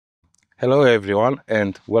Hello everyone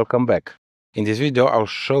and welcome back. In this video I'll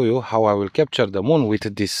show you how I will capture the moon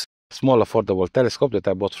with this small affordable telescope that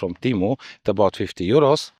I bought from Temu at about 50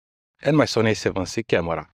 euros and my Sony a7C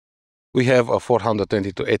camera. We have a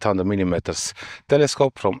 420 to 800 millimeters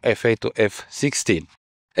telescope from f8 to f16.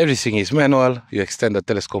 Everything is manual, you extend the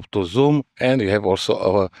telescope to zoom and you have also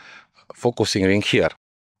a focusing ring here.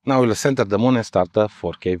 Now we'll center the moon and start the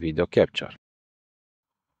 4K video capture.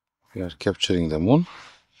 We are capturing the moon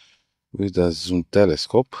with a zoom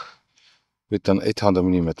telescope, with an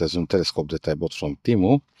 800mm zoom telescope that I bought from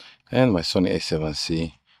Temu and my Sony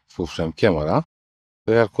a7C full frame camera.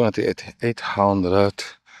 We are currently at 800mm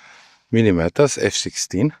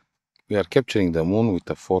f16. We are capturing the moon with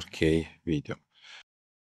a 4K video.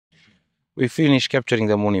 We finished capturing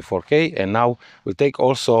the moon in 4K and now we'll take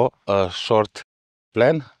also a short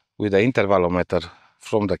plan with the intervalometer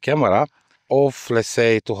from the camera of, let's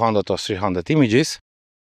say, 200 or 300 images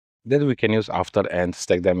that we can use after and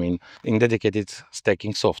stack them in dedicated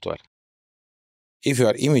stacking software. If you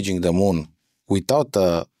are imaging the moon without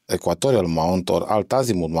an equatorial mount or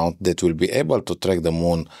alt-azimuth mount that will be able to track the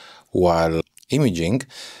moon while imaging,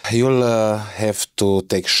 you'll have to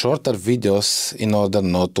take shorter videos in order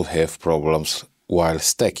not to have problems while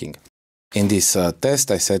stacking. In this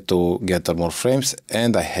test I set to gather more frames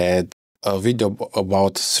and I had a video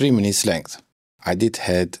about 3 minutes length. I did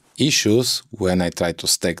had issues when I tried to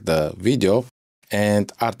stack the video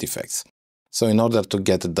and artifacts. So in order to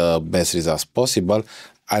get the best results possible,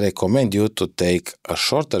 I recommend you to take a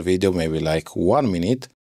shorter video, maybe like 1 minute,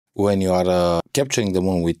 when you are capturing the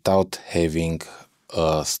moon without having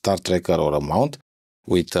a star tracker or a mount,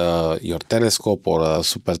 with your telescope or a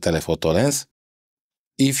super telephoto lens.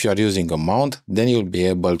 If you are using a mount, then you'll be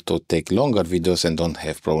able to take longer videos and don't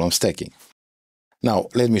have problem stacking. Now,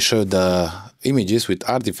 let me show the images with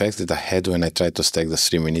artifacts that I had when I tried to stack the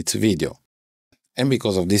 3 minutes video. And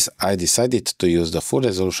because of this, I decided to use the full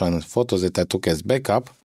resolution photos that I took as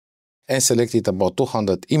backup and selected about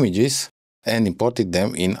 200 images and imported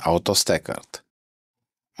them in AutoStackers.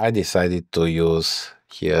 I decided to use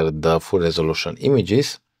here the full resolution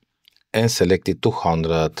images and selected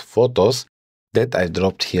 200 photos that I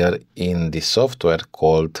dropped here in the software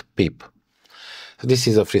called PIP. This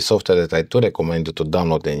is a free software that I do recommend you to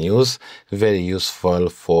download and use. Very useful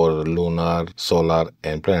for lunar, solar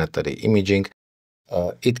and planetary imaging.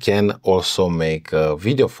 It can also make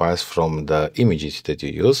video files from the images that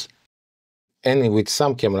you use. And with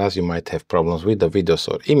some cameras you might have problems with the videos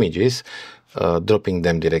or images, dropping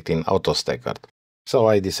them directly in AutoStackers. So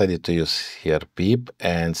I decided to use here PIP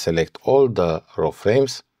and select all the raw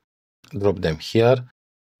frames, drop them here,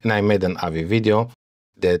 and I made an AVI video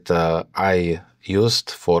that I used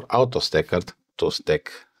for AutoStackers to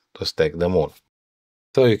stack the moon.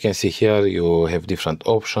 So you can see here you have different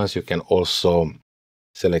options. You can also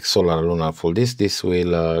select solar, lunar, full disc. This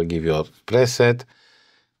will give you a preset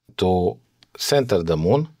to center the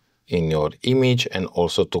moon in your image and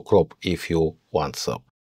also to crop if you want so.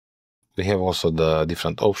 We have also the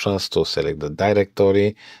different options to select the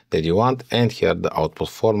directory that you want, and here the output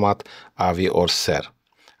format, AVI or SER.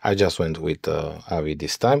 I just went with AVI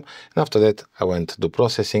this time, and after that I went to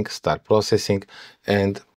processing, start processing,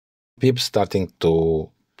 and PIP starting to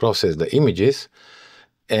process the images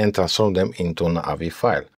and transform them into an AVI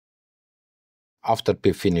file. After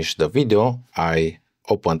PIP finished the video, I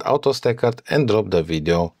opened AutoStackers and dropped the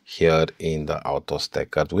video here in the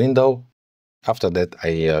AutoStackers window. After that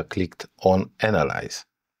I clicked on Analyze.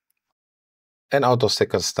 And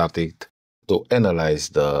AutoStackers started to analyze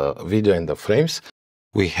the video and the frames.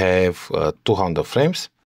 We have 200 frames.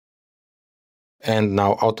 And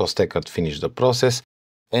now AutoStackers finished the process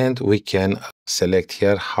and we can select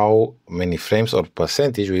here how many frames or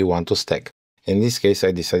percentage we want to stack. In this case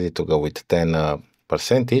I decided to go with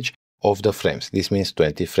 10% of the frames. This means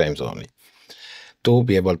 20 frames only, to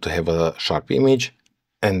be able to have a sharp image.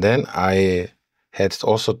 And then I had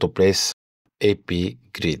also to place AP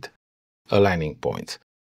grid, aligning points.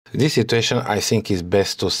 In this situation, I think it's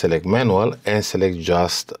best to select manual and select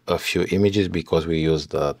just a few images because we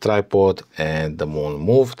used the tripod and the moon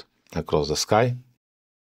moved across the sky.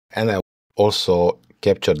 And I also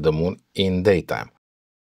captured the moon in daytime.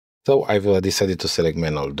 So I've decided to select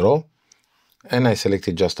manual draw and I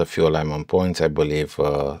selected just a few alignment points, I believe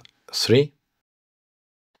 3.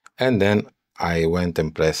 And then I went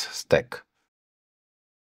and pressed stack.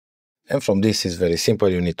 And from this is very simple.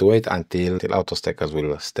 You need to wait until AutoStackers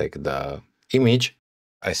will stack the image.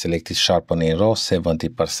 I selected sharpen in raw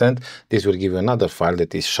 70%. This will give you another file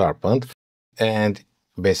that is sharpened. And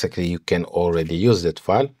basically you can already use that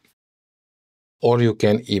file. Or you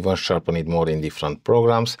can even sharpen it more in different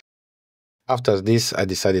programs. After this, I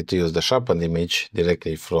decided to use the sharpened image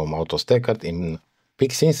directly from AutoStacker in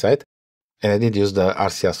PixInsight, and I did use the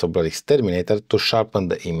RC Astro Blur Exterminator to sharpen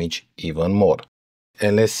the image even more.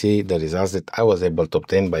 And let's see the results that I was able to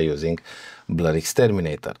obtain by using Blur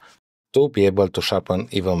Exterminator to be able to sharpen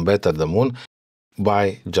even better the moon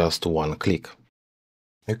by just one click.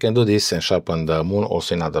 You can do this and sharpen the moon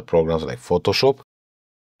also in other programs like Photoshop,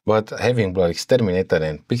 but having Blur Exterminator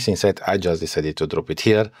and PixInsight, I just decided to drop it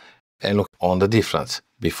here and look on the difference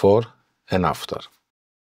before and after.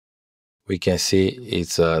 We can see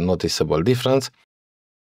it's a noticeable difference.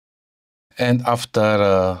 And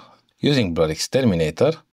after using Blur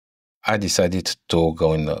Exterminator, I decided to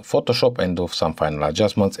go in Photoshop and do some final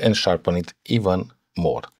adjustments and sharpen it even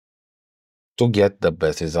more to get the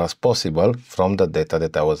best results possible from the data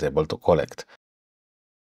that I was able to collect.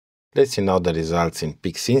 Let's see now the results in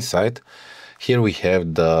PixInsight. Here we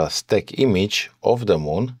have the stack image of the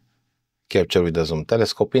moon captured with the zoom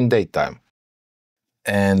telescope in daytime.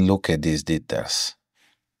 And look at these details.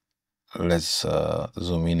 Let's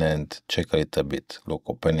zoom in and check a little bit. Look,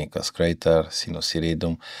 Copernicus crater, Sinus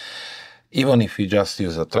Iridum. Even if we just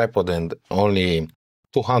use a tripod and only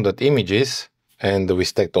 200 images, and we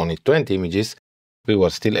stacked only 20 images, we were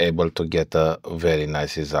still able to get a very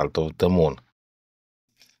nice result of the moon.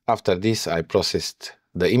 After this, I processed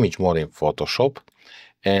the image more in Photoshop,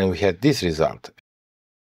 and we had this result.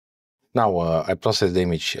 Now I processed the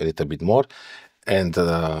image a little bit more, and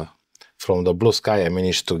from the blue sky I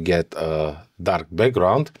managed to get a dark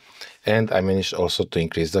background, and I managed also to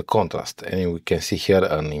increase the contrast. And we can see here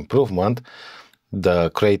an improvement. The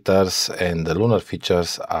craters and the lunar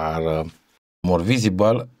features are more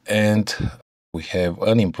visible, and we have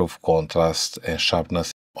an improved contrast and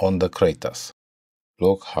sharpness on the craters.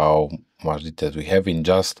 Look how much detail we have in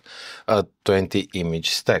just a 20 image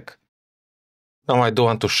stack. Now I do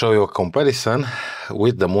want to show you a comparison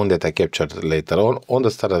with the moon that I captured later on the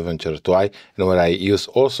Star Adventure 2i, and where I use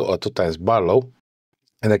also a 2x Barlow,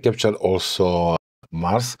 and I captured also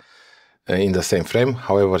Mars in the same frame.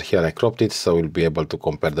 However, here I cropped it so we'll be able to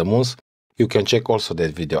compare the moons. You can check also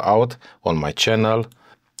that video out on my channel.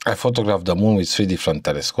 I photographed the moon with 3 different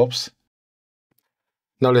telescopes.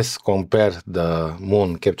 Now let's compare the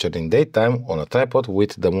moon captured in daytime on a tripod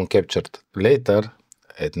with the moon captured later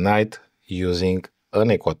at night using an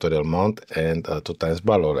equatorial mount and a 2x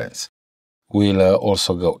Barlow lens. We'll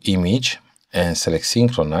also go image and select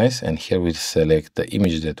synchronize, and here we'll select the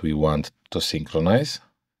image that we want to synchronize.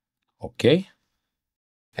 Okay.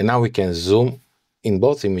 And now we can zoom in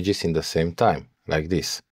both images in the same time, like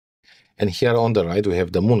this. And here on the right we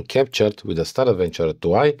have the moon captured with the Star Adventure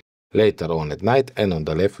 2i later on at night, and on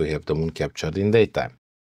the left we have the moon captured in daytime.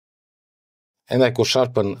 And I could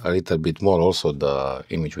sharpen a little bit more also the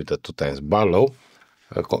image with the 2x Barlow,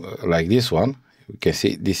 like this one. You can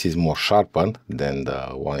see this is more sharpened than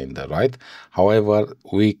the one in the right. However,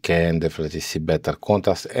 we can definitely see better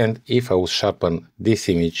contrast, and if I would sharpen this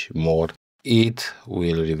image more, it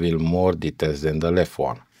will reveal more details than the left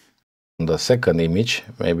one. On the second image,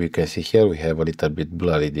 maybe you can see here we have a little bit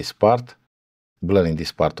blurry this part, blurring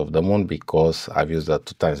this part of the moon because I've used the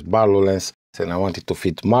 2x Barlow lens and I wanted to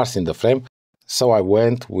fit Mars in the frame, so I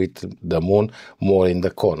went with the moon more in the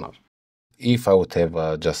corner. If I would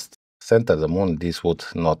have just centered the moon, this would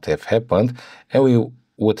not have happened, and we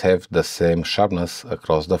would have the same sharpness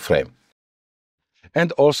across the frame.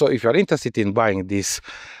 And also, if you are interested in buying this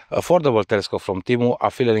affordable telescope from Temu,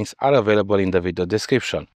 affiliate links are available in the video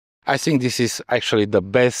description. I think this is actually the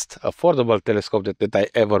best affordable telescope that I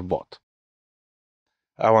ever bought.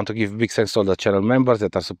 I want to give big thanks to all the channel members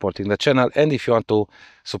that are supporting the channel, and if you want to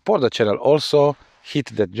support the channel also,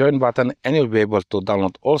 hit that join button and you'll be able to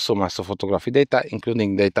download also my astrophotography data,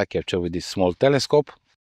 including data captured with this small telescope.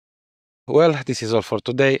 Well, this is all for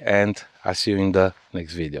today, and I'll see you in the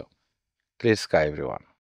next video. Clear sky, everyone.